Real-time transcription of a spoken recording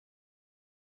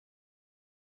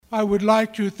I would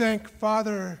like to thank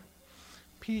Father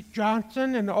Pete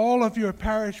Johnson and all of your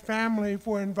parish family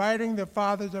for inviting the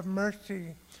Fathers of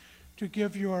Mercy to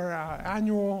give your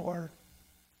annual or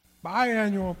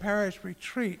biannual parish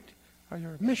retreat, or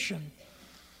your mission.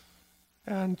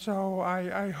 And so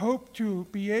I hope to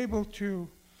be able to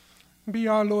be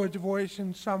our Lord's voice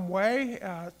in some way,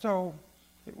 so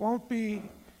it won't be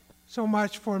so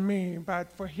much for me,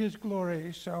 but for His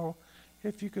glory. So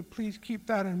if you could please keep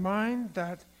that in mind,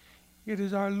 that it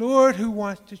is our Lord who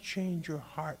wants to change your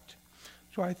heart.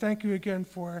 So I thank you again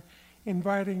for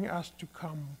inviting us to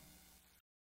come.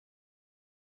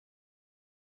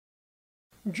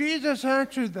 Jesus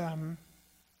answered them,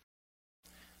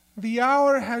 "The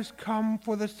hour has come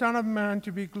for the Son of Man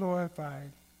to be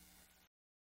glorified.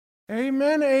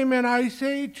 Amen, amen, I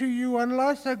say to you,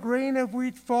 unless a grain of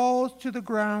wheat falls to the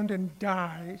ground and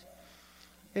dies,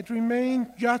 it remains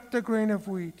just a grain of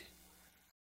wheat.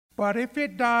 But if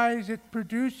it dies, it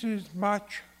produces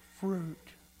much fruit."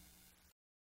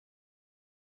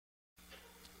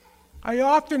 I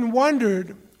often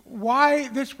wondered why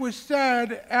this was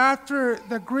said after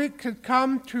the Greeks had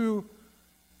come to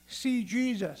see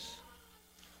Jesus.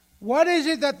 What is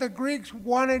it that the Greeks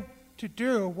wanted to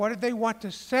do? What did they want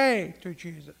to say to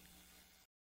Jesus?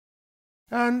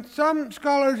 And some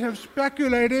scholars have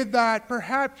speculated that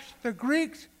perhaps the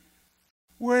Greeks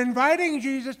were inviting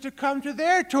Jesus to come to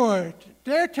their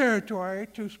territory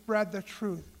to spread the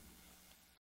truth.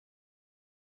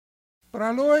 But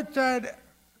our Lord said,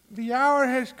 "The hour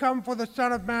has come for the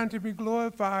Son of Man to be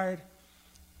glorified."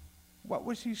 What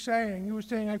was He saying? He was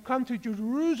saying, "I've come to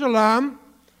Jerusalem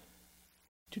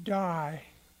to die."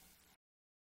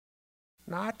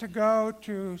 Not to go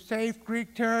to safe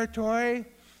Greek territory,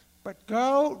 but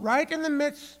go right in the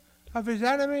midst of His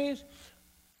enemies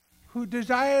who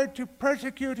desired to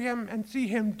persecute Him and see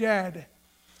Him dead.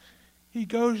 He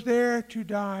goes there to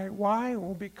die. Why?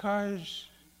 Well, because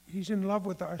He's in love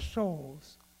with our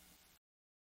souls.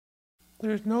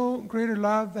 There's no greater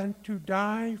love than to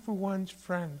die for one's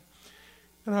friend.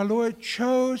 And our Lord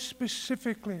chose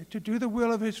specifically to do the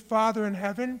will of His Father in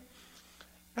heaven,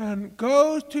 and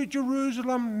goes to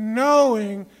Jerusalem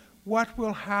knowing what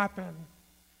will happen.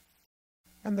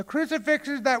 And the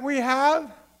crucifixes that we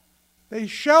have, they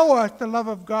show us the love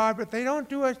of God, but they don't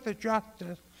do us the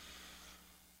justice.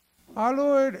 Our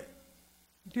Lord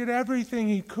did everything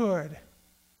He could.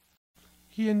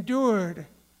 He endured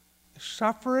the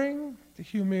suffering, the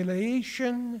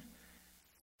humiliation.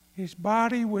 His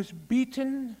body was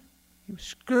beaten. He was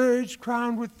scourged,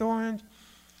 crowned with thorns.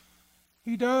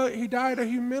 He died a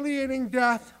humiliating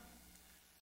death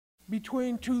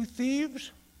between two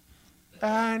thieves,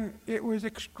 and it was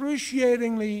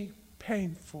excruciatingly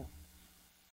painful.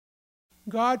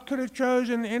 God could have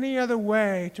chosen any other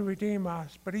way to redeem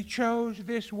us, but He chose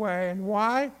this way. And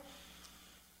why?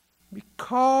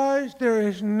 Because there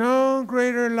is no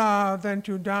greater love than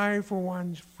to die for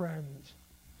one's friends.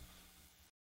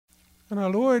 And our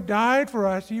Lord died for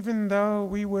us even though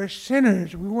we were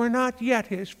sinners. We were not yet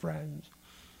His friends,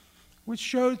 which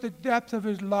shows the depth of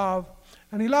His love.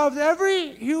 And He loves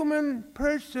every human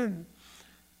person,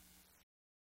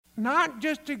 not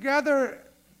just together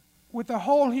with the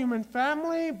whole human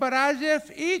family, but as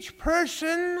if each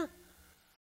person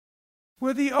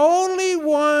were the only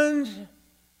ones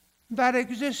that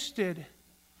existed.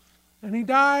 And He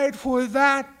died for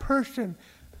that person.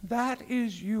 That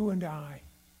is you and I.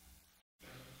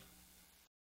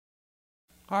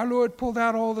 Our Lord pulled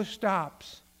out all the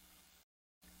stops.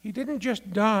 He didn't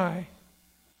just die.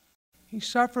 He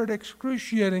suffered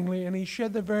excruciatingly, and He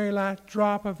shed the very last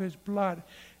drop of His blood.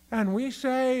 And we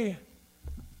say,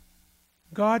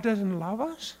 God doesn't love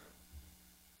us?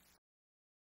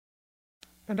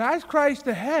 And as Christ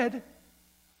the head,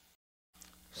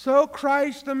 so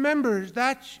Christ the members,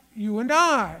 that's you and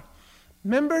I,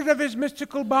 members of His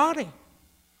mystical body.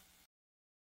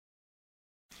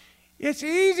 It's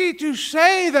easy to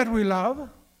say that we love,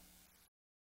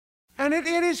 and it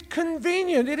is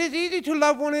convenient. It is easy to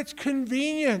love when it's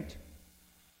convenient,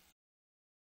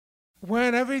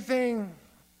 when everything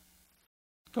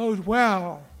goes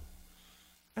well,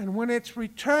 and when it's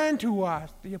returned to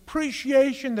us, the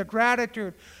appreciation, the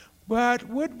gratitude. But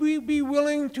would we be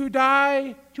willing to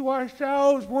die to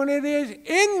ourselves when it is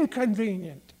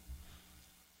inconvenient?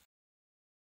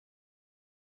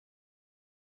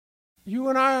 You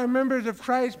and I are members of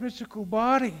Christ's mystical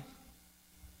body.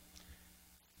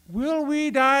 Will we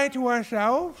die to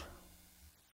ourselves?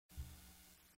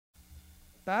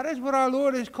 That is what our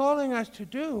Lord is calling us to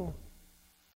do.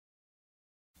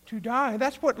 To die.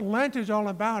 That's what Lent is all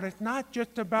about. It's not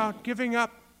just about giving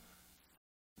up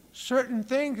certain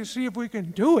things to see if we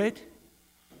can do it.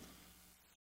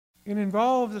 It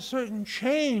involves a certain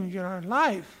change in our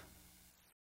life.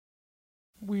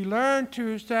 We learn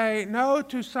to say no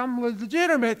to some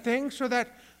legitimate things so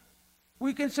that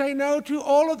we can say no to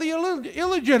all of the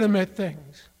illegitimate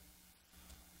things.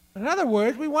 In other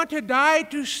words, we want to die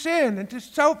to sin and to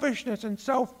selfishness and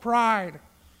self-pride.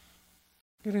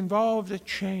 It involves a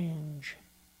change.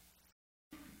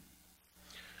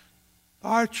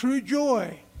 Our true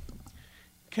joy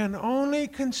can only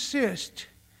consist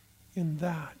in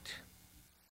that.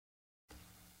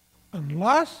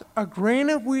 Unless a grain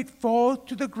of wheat falls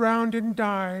to the ground and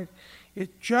dies,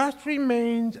 it just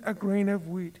remains a grain of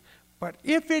wheat. But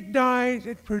if it dies,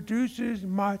 it produces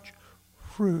much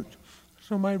fruit.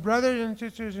 So my brothers and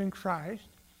sisters in Christ,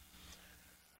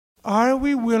 are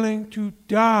we willing to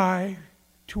die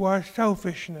to our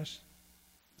selfishness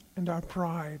and our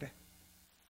pride?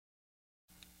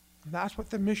 And that's what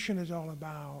the mission is all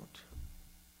about.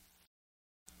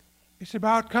 It's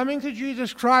about coming to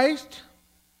Jesus Christ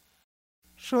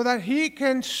so that He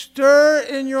can stir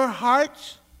in your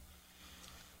hearts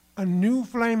a new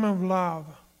flame of love,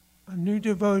 a new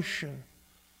devotion,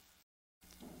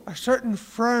 a certain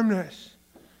firmness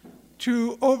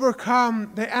to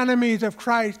overcome the enemies of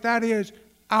Christ, that is,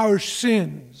 our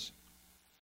sins,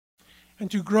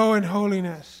 and to grow in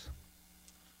holiness.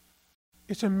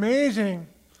 It's amazing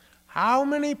how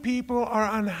many people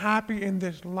are unhappy in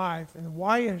this life. And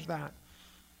why is that?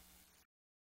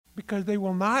 Because they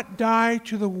will not die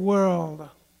to the world.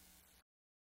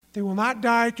 They will not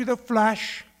die to the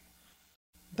flesh.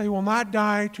 They will not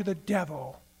die to the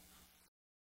devil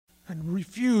and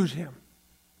refuse him.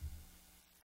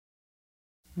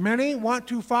 Many want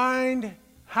to find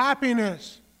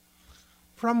happiness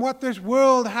from what this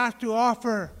world has to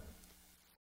offer.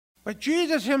 But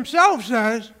Jesus Himself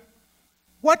says,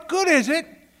 what good is it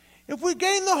if we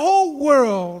gain the whole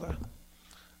world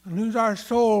and lose our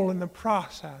soul in the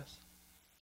process?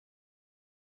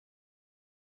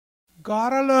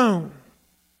 God alone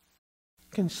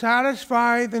can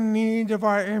satisfy the needs of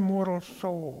our immortal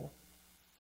soul.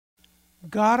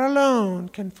 God alone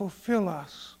can fulfill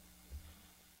us.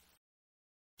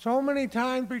 So many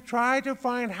times we try to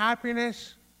find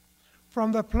happiness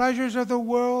from the pleasures of the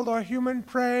world or human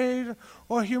praise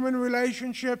or human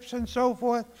relationships and so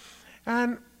forth.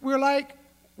 And we're like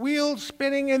wheels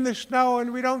spinning in the snow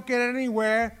and we don't get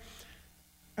anywhere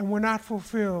and we're not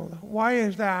fulfilled. Why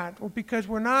is that? Well, because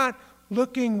we're not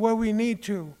looking where we need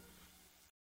to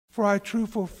for our true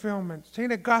fulfillment.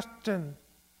 St. Augustine,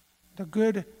 the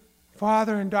good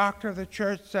father and doctor of the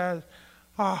church, says,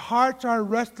 our hearts are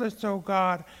restless, O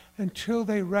God, until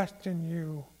they rest in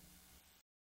you.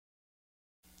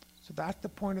 So that's the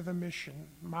point of the mission.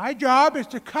 My job is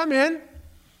to come in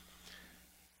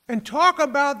and talk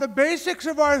about the basics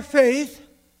of our faith,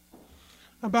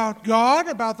 about God,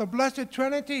 about the Blessed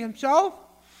Trinity Himself,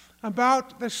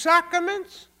 about the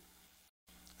sacraments,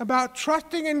 about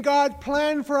trusting in God's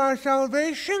plan for our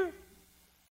salvation,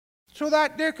 so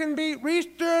that there can be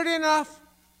restirred enough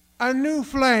a new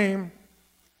flame.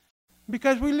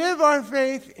 Because we live our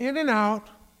faith in and out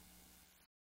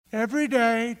every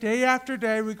day, day after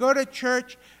day. We go to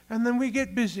church and then we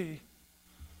get busy.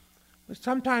 But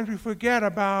sometimes we forget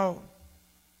about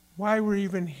why we're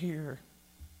even here.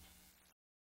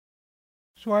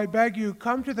 So I beg you,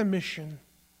 come to the mission.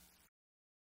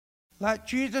 Let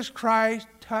Jesus Christ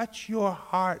touch your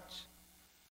hearts.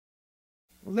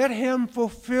 Let Him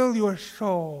fulfill your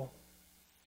soul.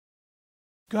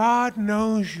 God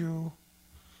knows you.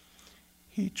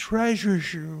 He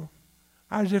treasures you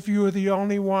as if you were the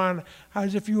only one,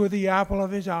 as if you were the apple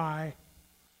of His eye.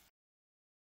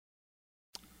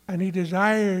 And He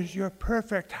desires your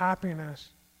perfect happiness,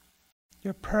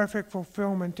 your perfect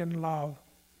fulfillment in love.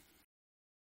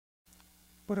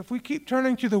 But if we keep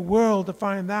turning to the world to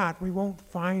find that, we won't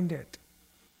find it.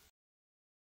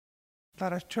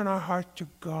 Let us turn our hearts to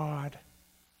God.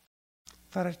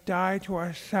 Let us die to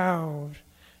ourselves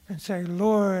and say,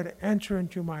 Lord, enter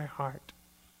into my heart.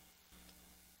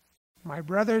 My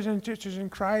brothers and sisters in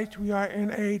Christ, we are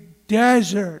in a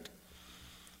desert.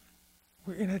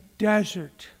 We're in a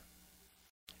desert.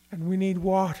 And we need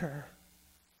water.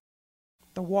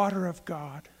 The water of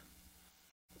God.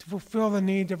 To fulfill the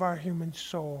needs of our human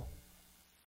soul.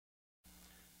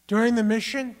 During the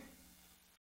mission,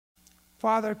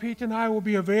 Father Pete and I will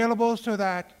be available so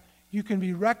that you can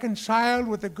be reconciled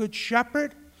with the Good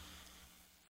Shepherd,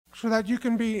 so that you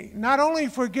can be not only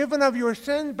forgiven of your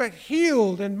sins, but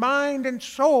healed in mind and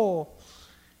soul,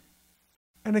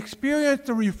 and experience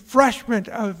the refreshment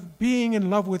of being in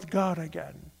love with God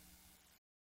again.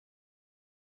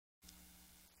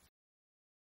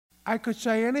 I could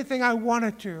say anything I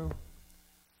wanted to,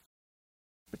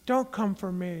 but don't come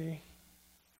for me.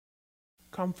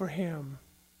 Come for him.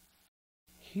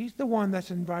 He's the one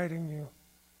that's inviting you.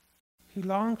 He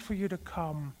longs for you to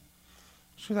come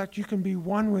so that you can be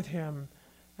one with him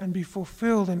and be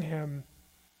fulfilled in him.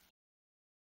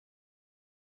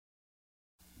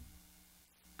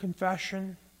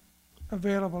 Confession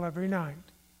available every night.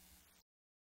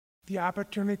 The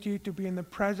opportunity to be in the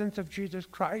presence of Jesus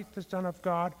Christ, the Son of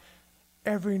God,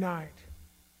 every night.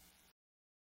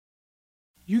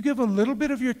 You give a little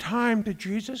bit of your time to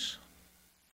Jesus,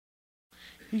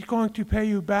 he's going to pay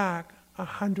you back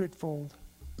 100-fold.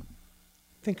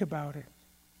 Think about it.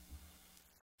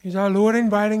 Is our Lord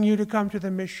inviting you to come to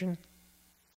the mission?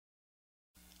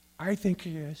 I think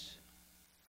he is.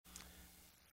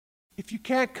 If you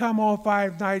can't come all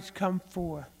 5 nights, come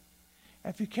 4.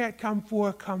 If you can't come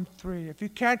 4, come 3. If you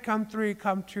can't come 3,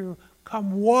 come 2.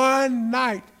 Come 1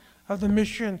 night of the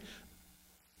mission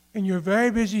in your very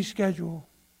busy schedule.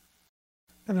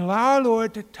 And allow our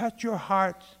Lord to touch your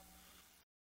hearts.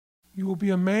 You will be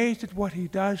amazed at what he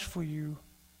does for you.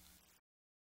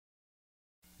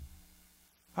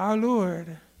 Our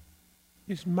Lord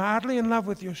is madly in love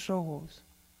with your souls.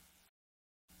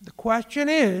 The question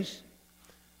is,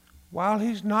 while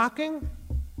he's knocking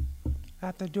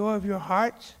at the door of your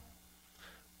hearts,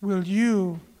 will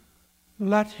you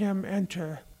let him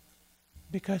enter?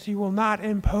 Because he will not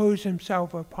impose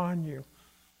himself upon you.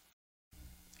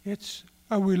 It's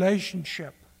a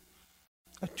relationship,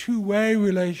 a two-way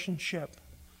relationship.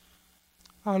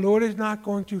 Our Lord is not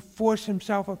going to force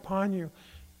himself upon you.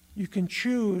 You can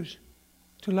choose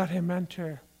to let him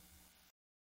enter.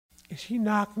 Is he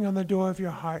knocking on the door of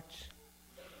your hearts?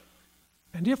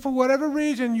 And if for whatever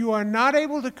reason you are not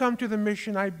able to come to the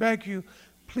mission, I beg you,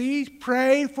 please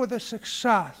pray for the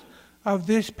success of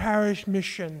this parish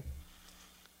mission,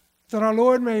 that our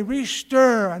Lord may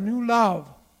restir a new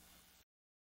love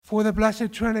for the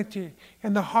Blessed Trinity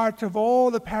in the hearts of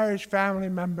all the parish family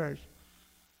members.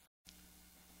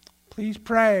 Please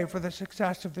pray for the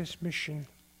success of this mission.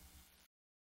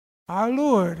 Our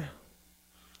Lord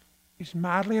is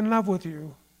madly in love with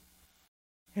you,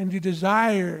 and he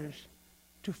desires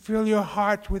to fill your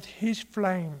heart with his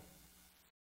flame.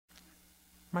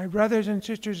 My brothers and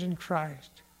sisters in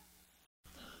Christ,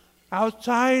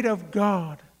 outside of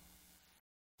God,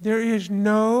 there is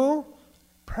no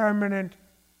permanent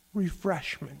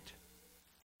refreshment,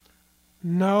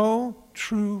 no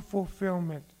true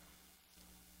fulfillment.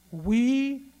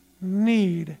 We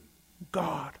need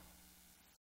God.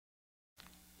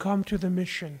 Come to the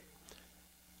mission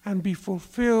and be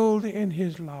fulfilled in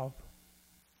his love.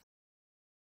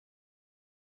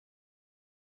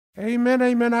 Amen,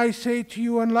 amen, I say to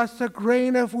you, unless a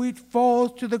grain of wheat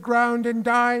falls to the ground and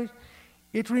dies,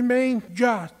 it remains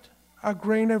just a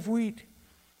grain of wheat.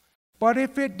 But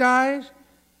if it dies,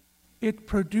 it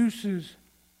produces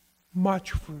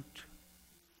much fruit.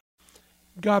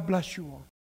 God bless you all.